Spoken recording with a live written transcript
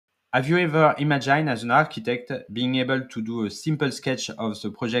Have you ever imagined as an architect being able to do a simple sketch of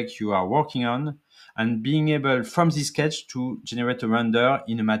the project you are working on and being able from this sketch to generate a render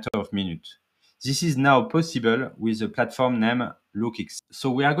in a matter of minutes? This is now possible with a platform named lookx.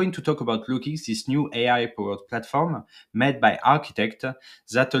 So we are going to talk about lookx, this new AI-powered platform made by architects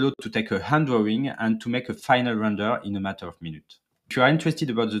that allow to take a hand drawing and to make a final render in a matter of minutes. If you are interested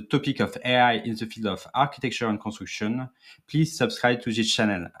about the topic of AI in the field of architecture and construction, please subscribe to this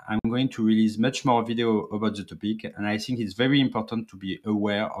channel. I'm going to release much more video about the topic, and I think it's very important to be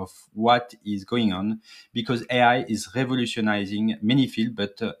aware of what is going on because AI is revolutionizing many fields,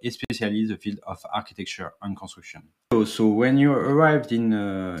 but especially the field of architecture and construction. So when you arrived in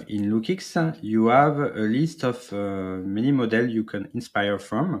lookx, you have a list of many models you can inspire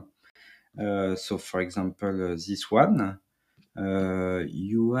from. So for example, this one.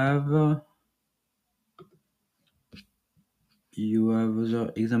 You have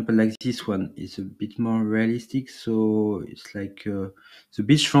other example like this one. It's a bit more realistic. So it's like the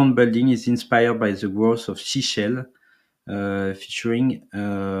beachfront building is inspired by the growth of seashell, featuring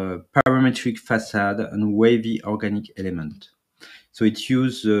parametric facade and wavy organic element. So it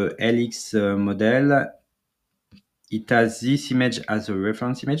uses the LX model. It has this image as a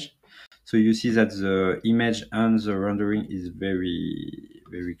reference image. So you see that the image and the rendering is very,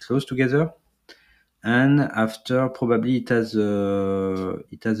 very close together. And after probably it has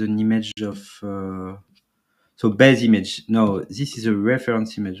an image of so base image. No, this is a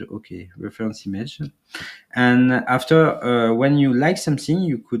reference image. Okay, reference image. And after when you like something,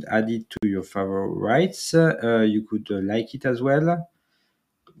 you could add it to your favorites. You could like it as well.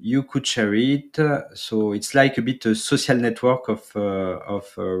 You could share it. So it's like a bit a social network of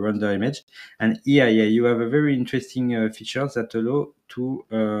render image. And here, yeah, you have a very interesting feature that allow to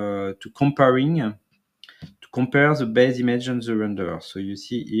compare the base image and the render. So you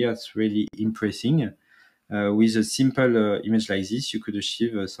see here, it's really impressive. With a simple image like this, you could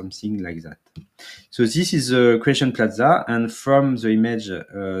achieve something like that. So this is the Creation Plaza, and from the image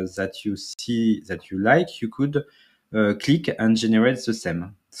that you see that you like, you could click and generate the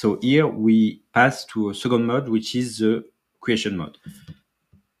same. So here we pass to a second mode, which is the creation mode.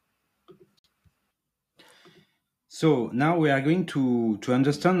 So now we are going to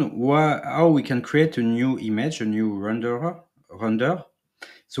understand how we can create a new image, a new render.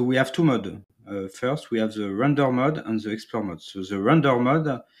 So we have two modes. First, we have the render mode and the explore mode. So the render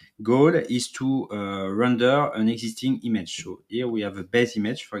mode goal is to render an existing image. So here we have a base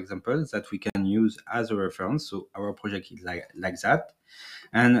image, for example, that we can use as a reference. So our project is like that.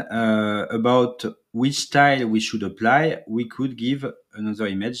 And about which style we should apply, we could give another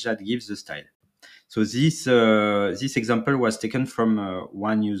image that gives the style. So this example was taken from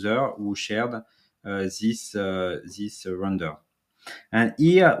one user who shared this render. And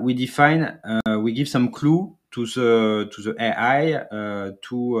here we define, we give some clue to the AI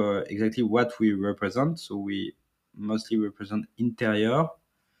to exactly what we represent. So we mostly represent interior.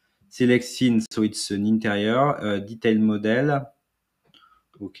 Select scene, so it's an interior. Detail model,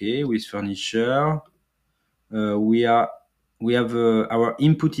 okay, with furniture. We have our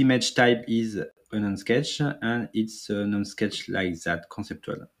input image type is a non-sketch, and it's a non-sketch like that,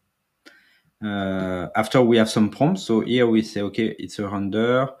 conceptual. After we have some prompts, so here we say, okay, it's a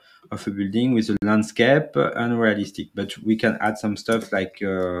render of a building with a landscape and realistic, but we can add some stuff like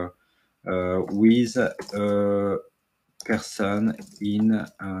with a person in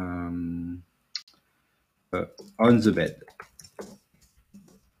on the bed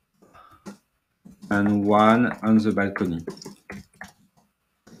and one on the balcony.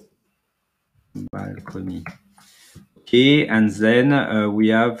 Okay, and then we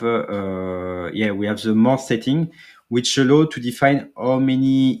have the more setting, which allow to define how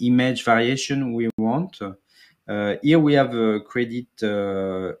many image variation we want. Here we have a credit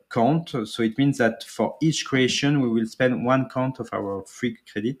count, so it means that for each creation we will spend one count of our free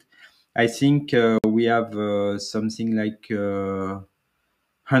credit. I think we have something like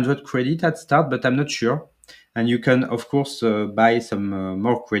 100 credit at start, but I'm not sure. And you can, of course, buy some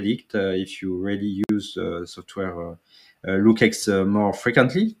more credit if you really use software lookx more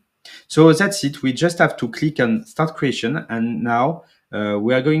frequently. So that's it. We just have to click on Start Creation. And now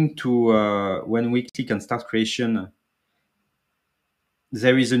we are going to, when we click on Start Creation,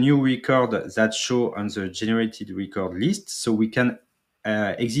 there is a new record that shows on the generated record list. So we can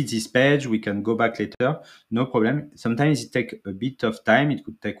exit this page. We can go back later. No problem. Sometimes it takes a bit of time. It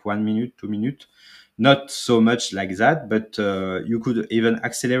could take 1 minute, 2 minutes. Not so much like that, but you could even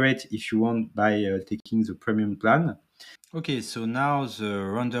accelerate if you want by taking the premium plan. Okay, so now the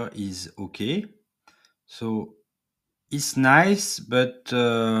render is okay. So It's nice, but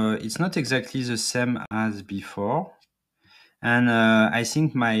it's not exactly the same as before. And I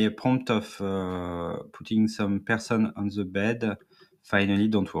think my prompt of putting some person on the bed finally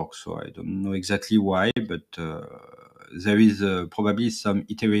don't work. So I don't know exactly why, but there is probably some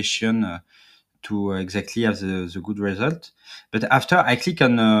iteration to exactly have the good result. But after I click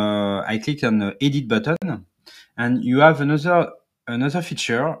on edit button, and you have another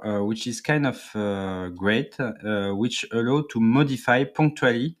feature which is kind of great, which allow to modify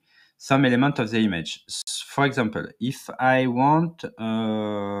punctually some element of the image. For example, if I want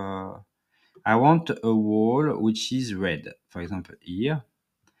a wall which is red, for example here.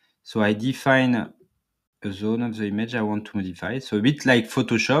 So I define a zone of the image I want to modify. So a bit like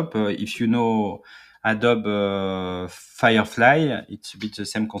Photoshop. If you know Adobe Firefly, it's a bit the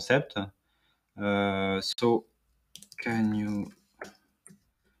same concept. So can you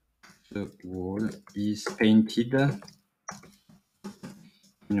the wall is painted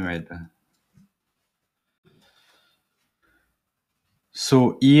in red.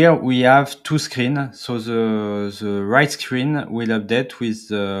 So here we have two screens. So the right screen will update with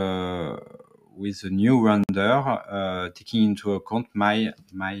the new render, taking into account my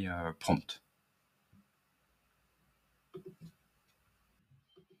prompt.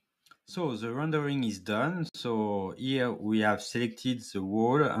 So the rendering is done. So here we have selected the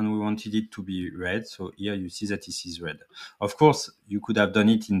wall and we wanted it to be red. So here you see that this is red. Of course, you could have done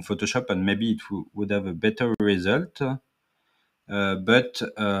it in Photoshop and maybe it would have a better result. But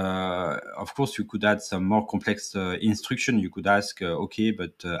of course, you could add some more complex instruction. You could ask, okay,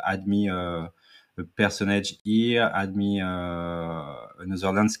 but add me a personage here, add me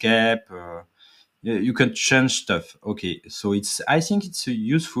another landscape. You can change stuff. Okay, so I think it's a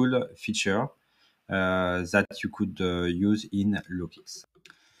useful feature that you could use in lookx.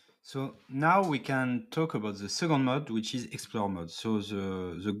 So now we can talk about the second mode, which is Explore mode. So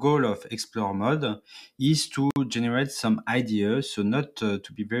the goal of Explore mode is to generate some ideas. So not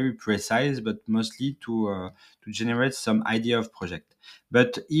to be very precise, but mostly to generate some idea of project.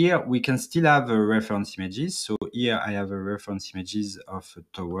 But here we can still have reference images. So here I have a reference images of a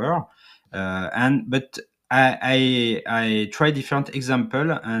tower, but I try different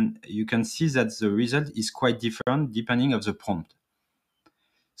example, and you can see that the result is quite different depending of the prompt.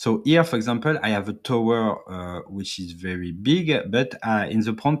 So here, for example, I have a tower which is very big, but in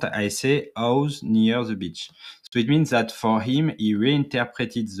the prompt I say house near the beach. So it means that for him, he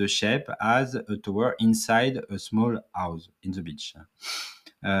reinterpreted the shape as a tower inside a small house in the beach.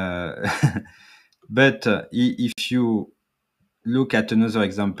 Uh, but if you look at another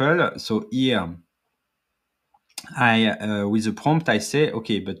example, so here with the prompt, I say,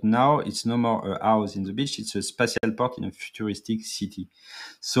 okay, but now it's no more a house in the beach, it's a spatial port in a futuristic city.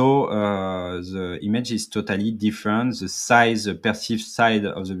 So the image is totally different. The size, the perceived size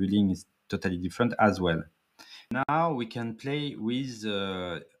of the building is totally different as well. Now we can play with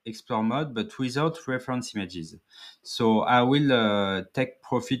Explore mode, but without reference images. So I will take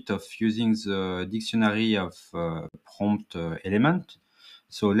profit of using the dictionary of prompt element.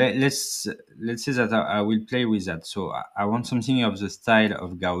 So let's say that I will play with that. So I want something of the style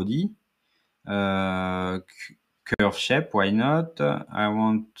of Gaudi, curve shape. Why not? I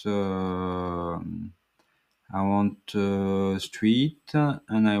want street,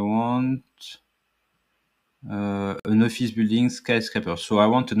 and I want an office building skyscraper. So I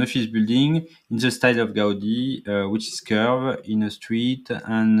want an office building in the style of Gaudi, which is curved in a street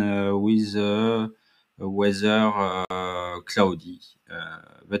and with a weather cloudy.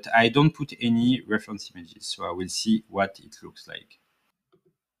 But I don't put any reference images, so I will see what it looks like.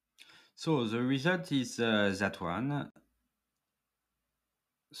 So the result is that one.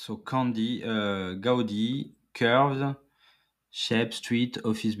 So Gaudi, curves, shape, street,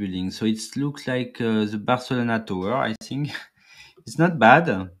 office building. So it looks like the Barcelona Tower, I think. It's not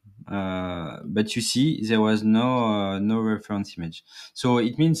bad, but you see, there was no reference image. So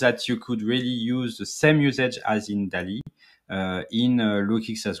it means that you could really use the same usage as in DALL-E in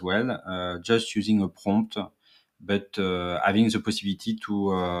lookx as well, just using a prompt, but having the possibility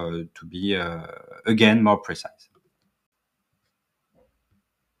to be again more precise.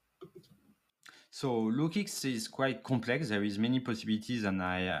 So lookx is quite complex. There is many possibilities, and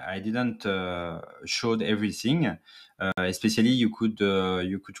I didn't showed everything. Especially, you could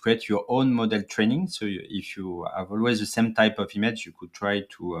create your own model training. So if you have always the same type of image, you could try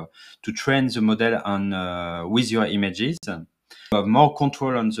to train the model on with your images. You have more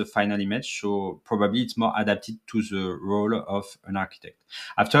control on the final image, so probably it's more adapted to the role of an architect.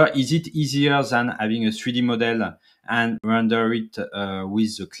 After, is it easier than having a 3D model and render it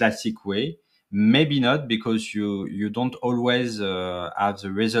with the classic way? Maybe not, because you don't always have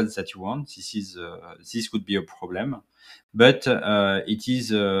the results that you want. This could be a problem, but it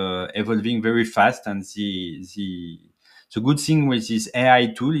is evolving very fast. And the good thing with this AI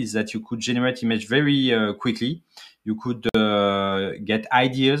tool is that you could generate image very quickly. You could get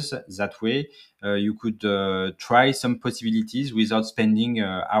ideas that way. You could try some possibilities without spending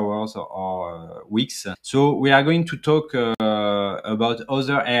hours or weeks. So we are going to talk about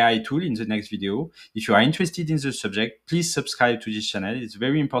other AI tool in the next video. If you are interested in the subject, please subscribe to this channel. It's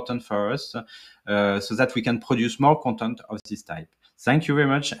very important for us so that we can produce more content of this type. Thank you very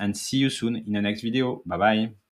much, and see you soon in the next video. Bye bye.